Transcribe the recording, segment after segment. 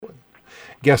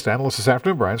Guest analyst this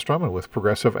afternoon, Brian Strumman with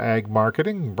Progressive Ag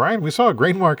Marketing. Brian, we saw a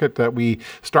grain market that we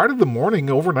started the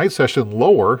morning overnight session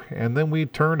lower, and then we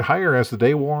turned higher as the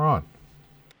day wore on.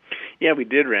 Yeah, we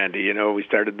did, Randy. We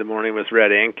started the morning with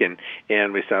red ink,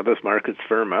 and we saw those markets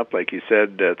firm up, like you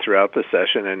said, throughout the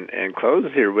session, and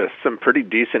close here with some pretty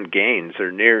decent gains,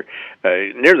 or near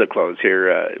the close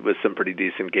here with some pretty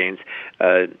decent gains.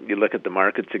 You look at the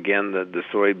markets again, the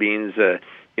soybeans.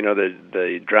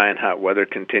 The dry and hot weather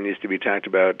continues to be talked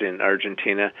about in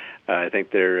Argentina. I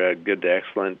think their good to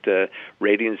excellent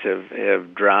ratings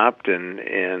have dropped, and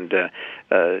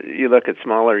you look at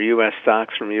smaller U.S.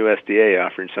 stocks from USDA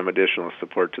offering some additional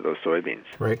support to those soybeans.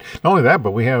 Right. Not only that,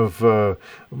 but we have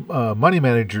money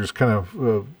managers kind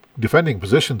of defending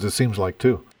positions, it seems like,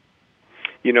 too.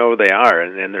 They are,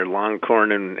 and they're long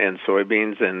corn and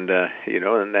soybeans, and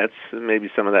that's maybe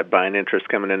some of that buying interest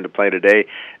coming into play today.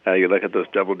 You look at those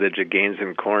double-digit gains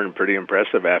in corn, pretty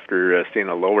impressive after seeing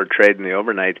a lower trade in the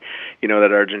overnight.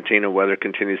 That Argentina weather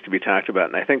continues to be talked about,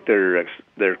 and I think their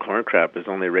corn crop is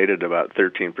only rated about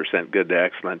 13% good to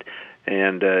excellent.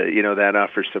 And, that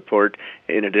offers support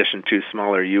in addition to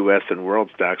smaller U.S. and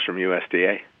world stocks from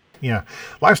USDA. Yeah.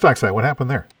 Livestock side, what happened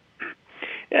there?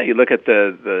 Yeah, you look at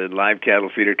the live cattle,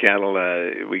 feeder cattle.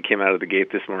 We came out of the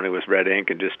gate this morning with red ink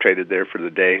and just traded there for the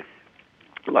day.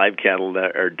 Live cattle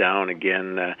are down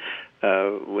again.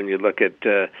 When you look at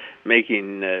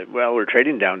we're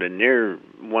trading down to near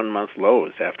 1 month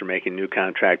lows after making new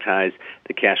contract highs.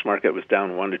 The cash market was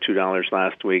down $1 to $2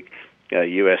 last week.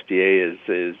 USDA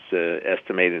is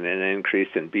estimating an increase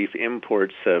in beef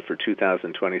imports for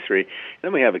 2023.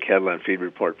 Then we have a cattle and feed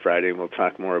report Friday, and we'll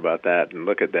talk more about that and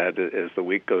look at that as the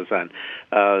week goes on.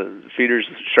 Feeders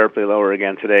sharply lower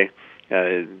again today.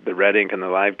 The red ink and the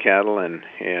live cattle and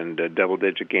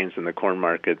double-digit gains in the corn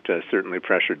market certainly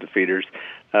pressured the feeders.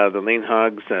 The lean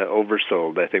hogs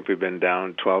oversold. I think we've been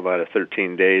down 12 out of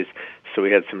 13 days, so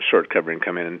we had some short covering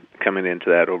coming into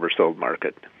that oversold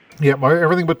market. Yeah,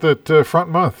 everything but that front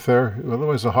month there.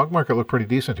 Otherwise, the hog market looked pretty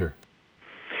decent here.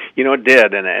 It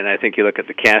did, and I think you look at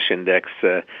the cash index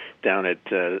down at,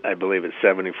 I believe it's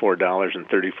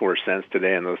 $74.34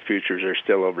 today, and those futures are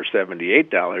still over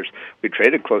 $78. We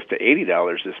traded close to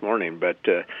 $80 this morning, but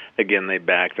again, they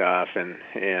backed off, and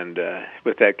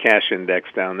with that cash index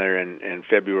down there in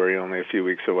February, only a few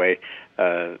weeks away,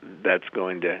 that's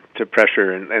going to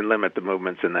pressure and limit the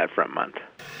movements in that front month.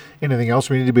 Anything else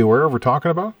we need to be aware of or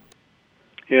talking about?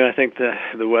 Yeah, I think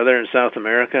the weather in South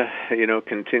America,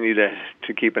 continue to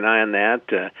keep an eye on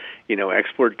that.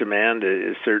 Export demand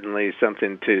is certainly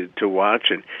something to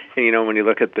watch. And when you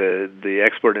look at the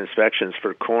export inspections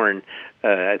for corn,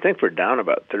 I think we're down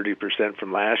about 30%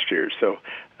 from last year. So,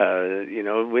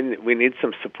 we need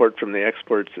some support from the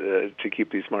exports to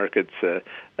keep these markets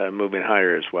moving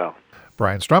higher as well.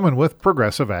 Brian Strumman with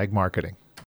Progressive Ag Marketing.